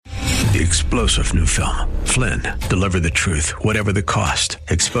The explosive new film, Flynn, deliver the truth, whatever the cost,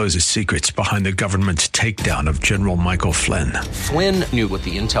 exposes secrets behind the government's takedown of General Michael Flynn. Flynn knew what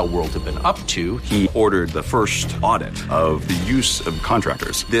the intel world had been up to. He ordered the first audit of the use of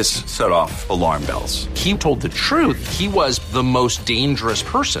contractors. This set off alarm bells. He told the truth. He was the most dangerous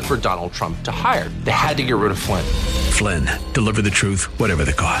person for Donald Trump to hire. They had to get rid of Flynn. Flynn, deliver the truth, whatever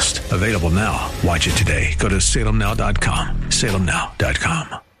the cost. Available now. Watch it today. Go to salemnow.com.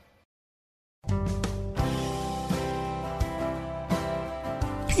 salemnow.com.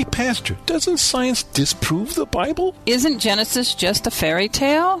 Hey, Pastor, doesn't science disprove the Bible? Isn't Genesis just a fairy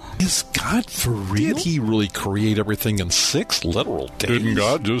tale? Is God for real? Did he really create everything in 6 literal days? Didn't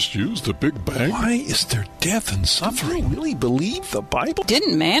God just use the Big Bang? Why is there death and suffering? Do you really believe the Bible?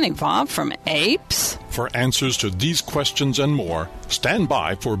 Didn't man evolve from apes? For answers to these questions and more, stand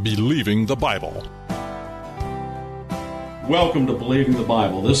by for Believing the Bible. Welcome to Believing the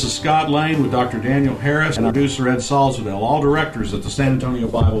Bible. This is Scott Lane with Dr. Daniel Harris and our producer Ed Salzadell, all directors at the San Antonio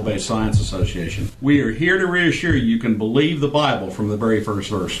Bible-Based Science Association. We are here to reassure you can believe the Bible from the very first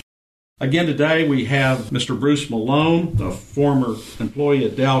verse. Again today we have Mr. Bruce Malone, a former employee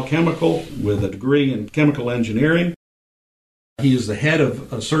at Dow Chemical with a degree in chemical engineering. He is the head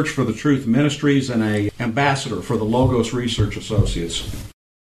of Search for the Truth Ministries and an ambassador for the Logos Research Associates.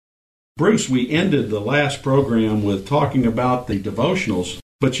 Bruce, we ended the last program with talking about the devotionals,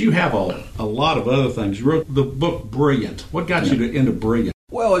 but you have a lot of other things. You wrote the book Brilliant. What got you into Brilliant?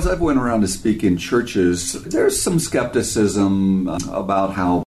 Well, as I went around to speak in churches, there's some skepticism about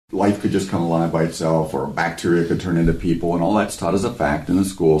how life could just come alive by itself or bacteria could turn into people, and all that's taught as a fact in the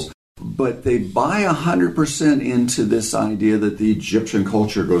schools. But they buy 100% into this idea that the Egyptian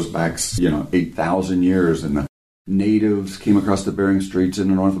culture goes back, 8,000 years, and the natives came across the Bering Straits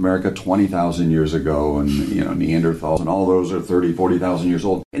into North America 20,000 years ago, and, Neanderthals, and all those are 30, 40,000 years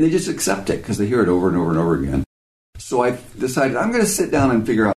old. And they just accept it because they hear it over and over and over again. So I decided I'm going to sit down and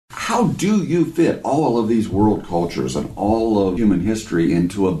figure out, how do you fit all of these world cultures and all of human history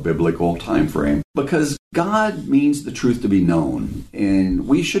into a biblical time frame? Because God means the truth to be known, and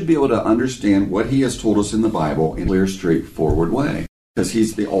we should be able to understand what He has told us in the Bible in a clear, straightforward way, because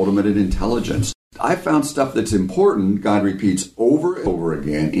He's the ultimate in intelligence. I found stuff that's important, God repeats over and over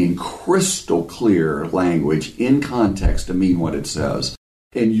again in crystal clear language, in context, to mean what it says.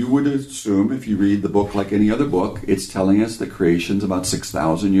 And you would assume, if you read the book like any other book, it's telling us that creation's about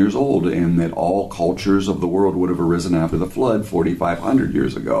 6,000 years old and that all cultures of the world would have arisen after the flood 4,500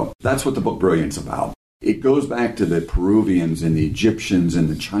 years ago. That's what the book Brilliant's about. It goes back to the Peruvians and the Egyptians and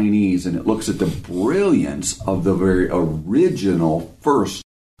the Chinese, and it looks at the brilliance of the very original first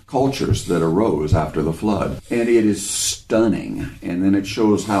cultures that arose after the flood. And it is stunning. And then it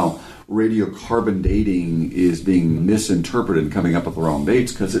shows how radiocarbon dating is being misinterpreted and coming up with the wrong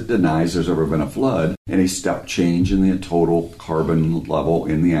dates because it denies there's ever been a flood and a step change in the total carbon level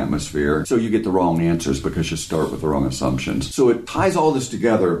in the atmosphere. So you get the wrong answers because you start with the wrong assumptions. So it ties all this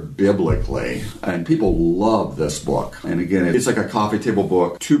together biblically, and people love this book. And again, it's like a coffee table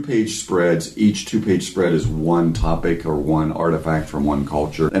book, 2-page spreads. Each 2-page spread is one topic or one artifact from one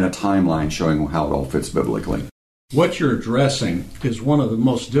culture and a timeline showing how it all fits biblically. What you're addressing is one of the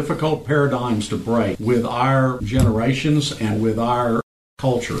most difficult paradigms to break with our generations and with our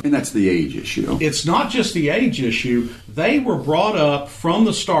culture. And that's the age issue. It's not just the age issue. They were brought up from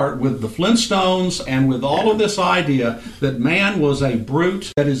the start with the Flintstones and with all of this idea that man was a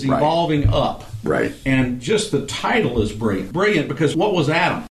brute that is evolving up. Right. And just the title is brilliant. Brilliant because what was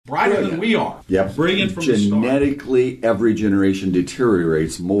Adam? Brighter than we are. Yep. Brilliant from the start. Genetically, every generation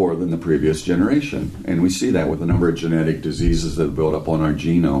deteriorates more than the previous generation. And we see that with the number of genetic diseases that build up on our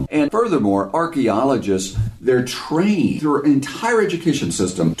genome. And furthermore, archaeologists, they're trained through an entire education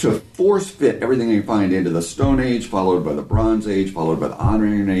system to force fit everything they find into the Stone Age, followed by the Bronze Age, followed by the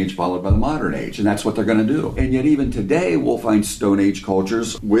Iron Age, followed by the Modern Age. And that's what they're going to do. And yet even today, we'll find Stone Age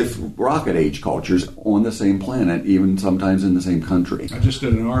cultures with Rocket Age cultures on the same planet, even sometimes in the same country. I just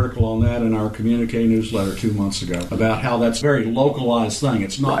did an article on that in our communique newsletter 2 months ago about how that's a very localized thing.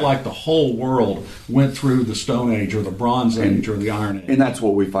 It's not like the whole world went through the Stone Age or the Bronze Age or the Iron Age. And that's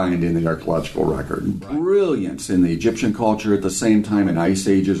what we find in the archaeological record. Brilliance in the Egyptian culture at the same time an ice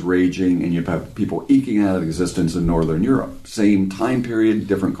age is raging, and you have people eking out of existence in Northern Europe. Same time period,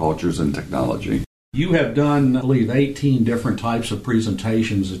 different cultures and technology. You have done, I believe, 18 different types of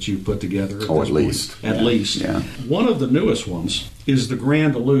presentations that you've put together. At least. At least. Yeah. One of the newest ones is The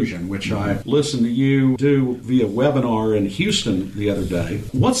Grand Illusion, which I listened to you do via webinar in Houston the other day.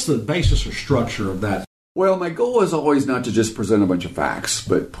 What's the basis or structure of that? Well, my goal is always not to just present a bunch of facts,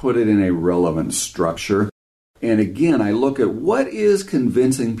 but put it in a relevant structure. And again, I look at what is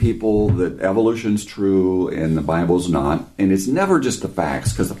convincing people that evolution's true and the Bible's not. And it's never just the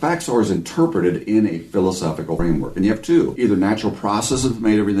facts, because the facts are always interpreted in a philosophical framework. And you have two. Either natural processes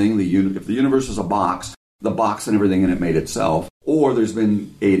made everything, if the universe is a box, the box and everything in it made itself, or there's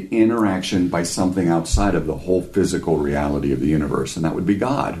been an interaction by something outside of the whole physical reality of the universe, and that would be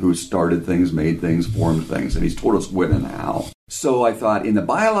God, who started things, made things, formed things, and he's told us when and how. So I thought, in the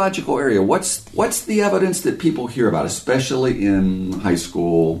biological area, what's the evidence that people hear about, especially in high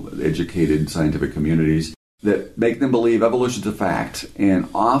school, educated scientific communities, that make them believe evolution's a fact? And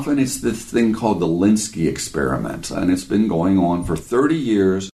often it's this thing called the Linsky experiment, and it's been going on for 30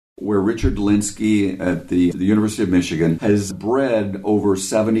 years, where Richard Linsky at the University of Michigan has bred over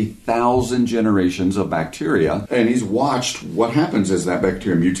 70,000 generations of bacteria, and he's watched what happens as that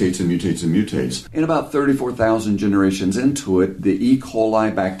bacteria mutates and mutates and mutates. And about 34,000 generations into it, the E.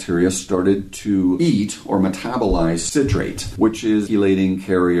 coli bacteria started to eat or metabolize citrate, which is a chelating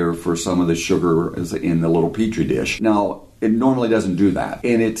carrier for some of the sugar in the little petri dish. Now, it normally doesn't do that.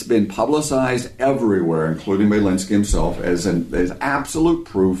 And it's been publicized everywhere, including by Linsky himself, as absolute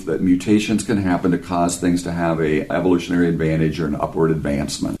proof that mutations can happen to cause things to have a evolutionary advantage or an upward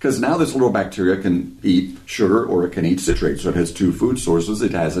advancement. Because now this little bacteria can eat sugar or it can eat citrate. So it has two food sources.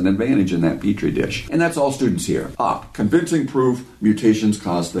 It has an advantage in that petri dish. And that's all students hear. Convincing proof mutations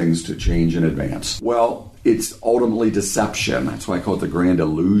cause things to change and advance. Well, it's ultimately deception. That's why I call it the grand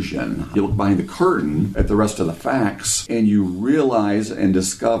illusion. You look behind the curtain at the rest of the facts, and you realize and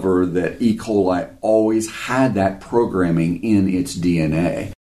discover that E. coli always had that programming in its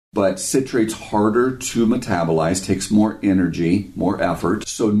DNA. But citrate's harder to metabolize, takes more energy, more effort.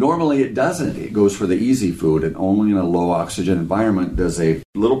 So normally it doesn't. It goes for the easy food, and only in a low oxygen environment does a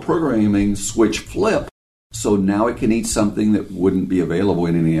little programming switch flip. So now it can eat something that wouldn't be available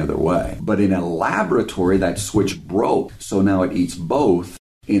in any other way. But in a laboratory, that switch broke, so now it eats both.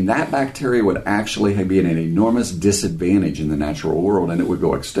 And that bacteria would actually be at an enormous disadvantage in the natural world, and it would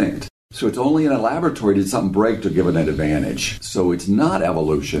go extinct. So it's only in a laboratory did something break to give it an advantage. So it's not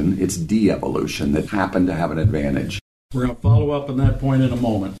evolution, it's de-evolution that happened to have an advantage. We're going to follow up on that point in a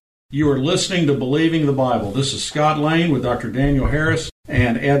moment. You are listening to Believing the Bible. This is Scott Lane with Dr. Daniel Harris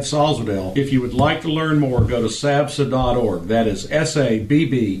and Ed Salzadell. If you would like to learn more, go to sabsa.org. That is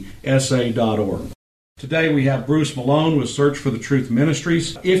SABBSA.org. Today we have Bruce Malone with Search for the Truth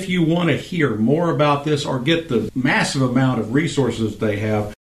Ministries. If you want to hear more about this or get the massive amount of resources they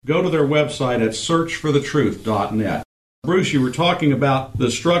have, go to their website at searchforthetruth.net. Bruce, you were talking about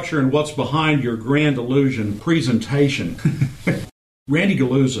the structure and what's behind your grand illusion presentation. Randy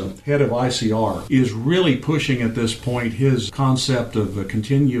Galuzza, head of ICR, is really pushing at this point his concept of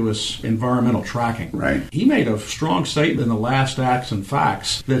continuous environmental tracking. Right. He made a strong statement in the last Acts and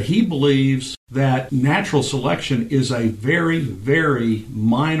Facts that he believes that natural selection is a very, very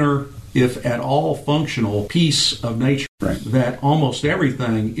minor, if at all functional, piece of nature. Right. That almost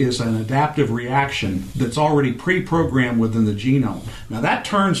everything is an adaptive reaction that's already pre-programmed within the genome. Now that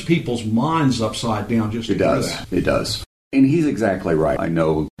turns people's minds upside down just to hear that. It does. And he's exactly right. I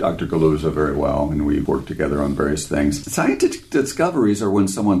know Dr. Galuzza very well, and we've worked together on various things. Scientific discoveries are when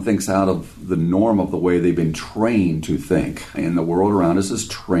someone thinks out of the norm of the way they've been trained to think. And the world around us is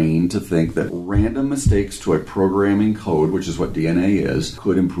trained to think that random mistakes to a programming code, which is what DNA is,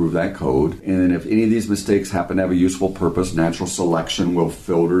 could improve that code. And if any of these mistakes happen to have a useful purpose, natural selection will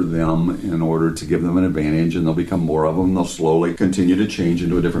filter them in order to give them an advantage, and they'll become more of them, and they'll slowly continue to change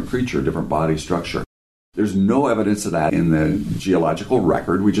into a different creature, a different body structure. There's no evidence of that in the geological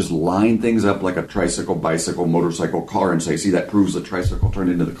record. We just line things up like a tricycle, bicycle, motorcycle, car and say, see, that proves the tricycle turned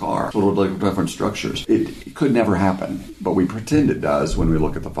into the car. Totally different structures. It could never happen, but we pretend it does when we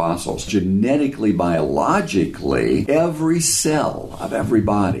look at the fossils. Genetically, biologically, every cell of every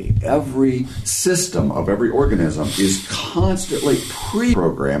body, every system of every organism is constantly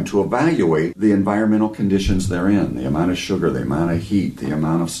pre-programmed to evaluate the environmental conditions they're in, the amount of sugar, the amount of heat, the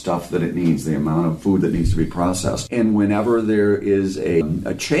amount of stuff that it needs, the amount of food that needs to be processed. And whenever there is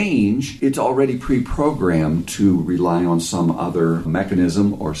a change, it's already pre-programmed to rely on some other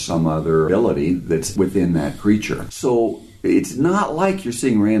mechanism or some other ability that's within that creature. So it's not like you're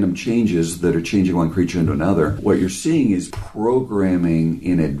seeing random changes that are changing one creature into another. What you're seeing is programming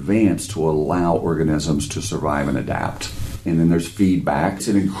in advance to allow organisms to survive and adapt. And then there's feedback. It's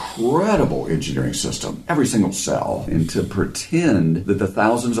an incredible engineering system, every single cell. And to pretend that the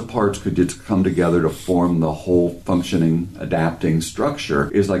thousands of parts could just come together to form the whole functioning, adapting structure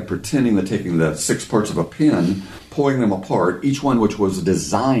is like pretending that taking the 6 parts of a pin pulling them apart, each one which was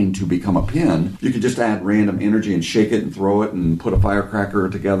designed to become a pin, you could just add random energy and shake it and throw it and put a firecracker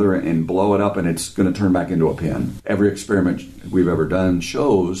together and blow it up, and it's going to turn back into a pin. Every experiment we've ever done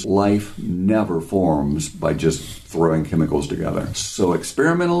shows life never forms by just throwing chemicals together. So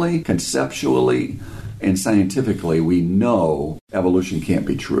experimentally, conceptually, and scientifically, we know evolution can't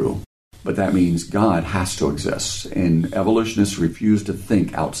be true. But that means God has to exist, and evolutionists refuse to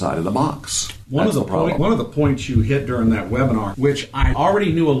think outside of the box. One of the points you hit during that webinar, which I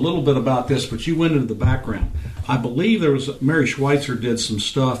already knew a little bit about this, but you went into the background. I believe Mary Schweitzer did some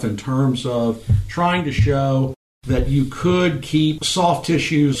stuff in terms of trying to show that you could keep soft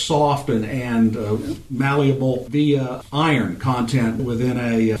tissues soft and malleable via iron content within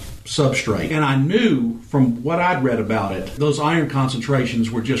a substrate. And I knew from what I'd read about it, those iron concentrations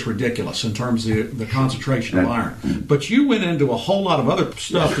were just ridiculous in terms of the concentration of iron. But you went into a whole lot of other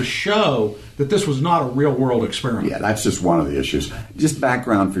stuff to show that this was not a real-world experiment. Yeah, that's just one of the issues. Just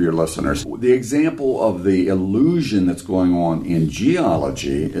background for your listeners. The example of the illusion that's going on in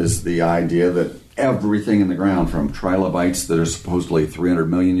geology is the idea that everything in the ground, from trilobites that are supposedly 300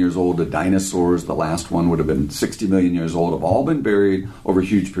 million years old to dinosaurs, the last one would have been 60 million years old, have all been buried over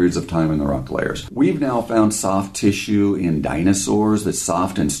huge periods of time in the rock layers. We've now found soft tissue in dinosaurs that's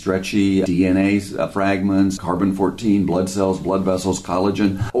soft and stretchy, DNA fragments, carbon-14, blood cells, blood vessels,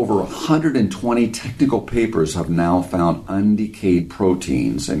 collagen. Over 120 technical papers have now found undecayed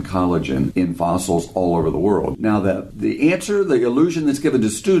proteins and collagen in fossils all over the world. Now, the answer, the illusion that's given to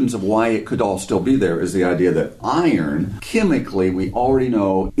students of why it could all still be there is the idea that iron, chemically, we already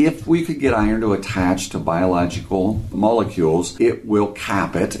know if we could get iron to attach to biological molecules, it will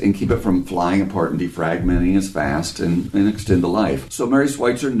cap it and keep it from flying apart and defragmenting as fast and extend the life. So Mary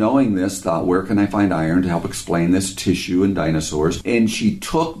Schweitzer, knowing this, thought, where can I find iron to help explain this tissue in dinosaurs? And she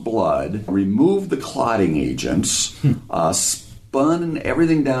took blood, removed the clotting agents, spun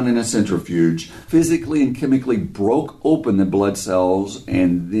everything down in a centrifuge, physically and chemically broke open the blood cells,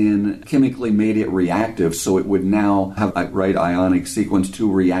 and then chemically made it reactive so it would now have a right ionic sequence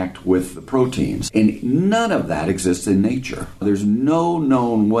to react with the proteins. And none of that exists in nature. There's no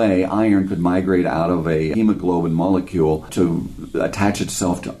known way iron could migrate out of a hemoglobin molecule to attach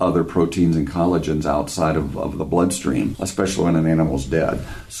itself to other proteins and collagens outside of the bloodstream, especially when an animal's dead.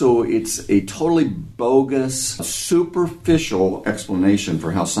 So it's a totally bogus, superficial explanation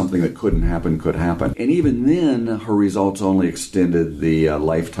for how something that couldn't happen could happen. And even then, her results only extended the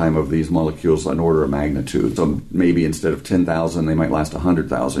lifetime of these molecules an order of magnitude. So maybe instead of 10,000, they might last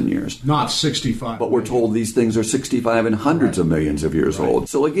 100,000 years. Not 65. But we're told these things are 65 and hundreds of millions of years old.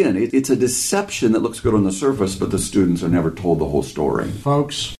 So again, it's a deception that looks good on the surface, but the students are never told the whole story.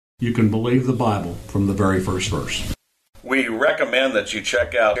 Folks, you can believe the Bible from the very first verse. We recommend that you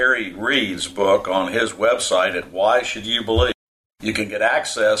check out Terry Reid's book on his website at Why Should You Believe. You can get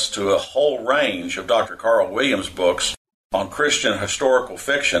access to a whole range of Dr. Carl Williams' books on Christian historical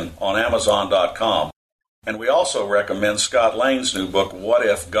fiction on Amazon.com. And we also recommend Scott Lane's new book, What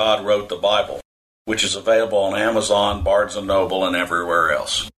If God Wrote the Bible, which is available on Amazon, Barnes & Noble, and everywhere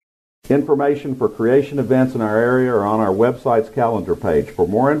else. Information for creation events in our area are on our website's calendar page. For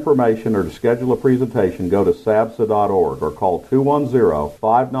more information or to schedule a presentation, go to sabsa.org or call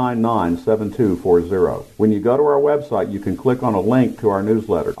 210-599-7240. When you go to our website, you can click on a link to our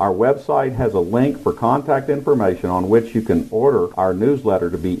newsletter. Our website has a link for contact information on which you can order our newsletter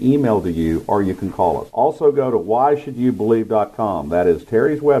to be emailed to you, or you can call us. Also go to whyshouldyoubelieve.com. That is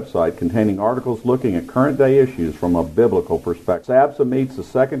Terry's website containing articles looking at current day issues from a biblical perspective. SABSA meets the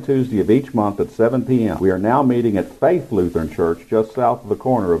second Tuesday of each month at 7 p.m. We are now meeting at Faith Lutheran Church just south of the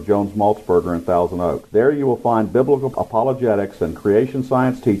corner of Jones Maltzberger and Thousand Oaks. There you will find biblical apologetics and creation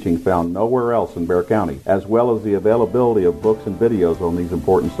science teaching found nowhere else in Bexar County, as well as the availability of books and videos on these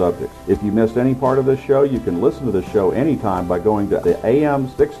important subjects. If you missed any part of this show, you can listen to the show anytime by going to the AM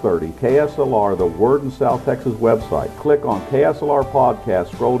 630 KSLR, the Word in South Texas website. Click on KSLR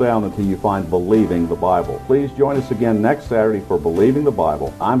Podcast, scroll down until you find Believing the Bible. Please join us again next Saturday for Believing the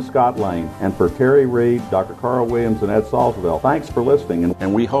Bible. I'm Scott Lane, and for Terry Reid, Dr. Carl Williams, and Ed Salzville, thanks for listening,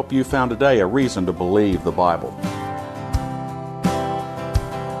 and we hope you found today a reason to believe the Bible.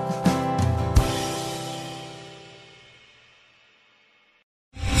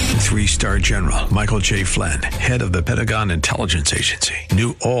 Three-star General Michael J. Flynn, head of the Pentagon Intelligence Agency,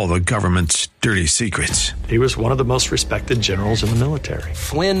 knew all the government's dirty secrets. He was one of the most respected generals in the military.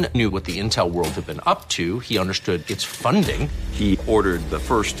 Flynn knew what the intel world had been up to. He understood its funding. He ordered the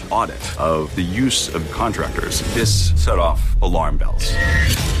first audit of the use of contractors. This set off alarm bells.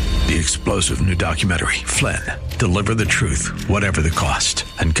 The explosive new documentary, Flynn, Deliver the Truth, Whatever the Cost,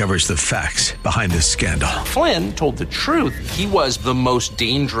 uncovers the facts behind this scandal. Flynn told the truth. He was the most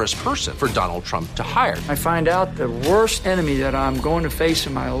dangerous person for Donald Trump to hire. I find out the worst enemy that I'm going to face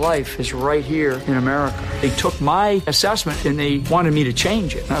in my life is right here in America. They took my assessment and they wanted me to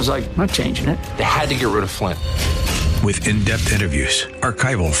change it. And I was like, I'm not changing it. They had to get rid of Flynn. With in-depth interviews,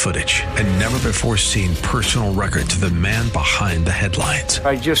 archival footage, and never-before-seen personal records of the man behind the headlines.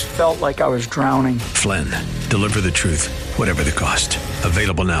 I just felt like I was drowning. Flynn, Deliver the Truth, Whatever the Cost.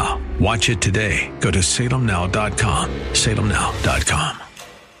 Available now. Watch it today. Go to salemnow.com. salemnow.com.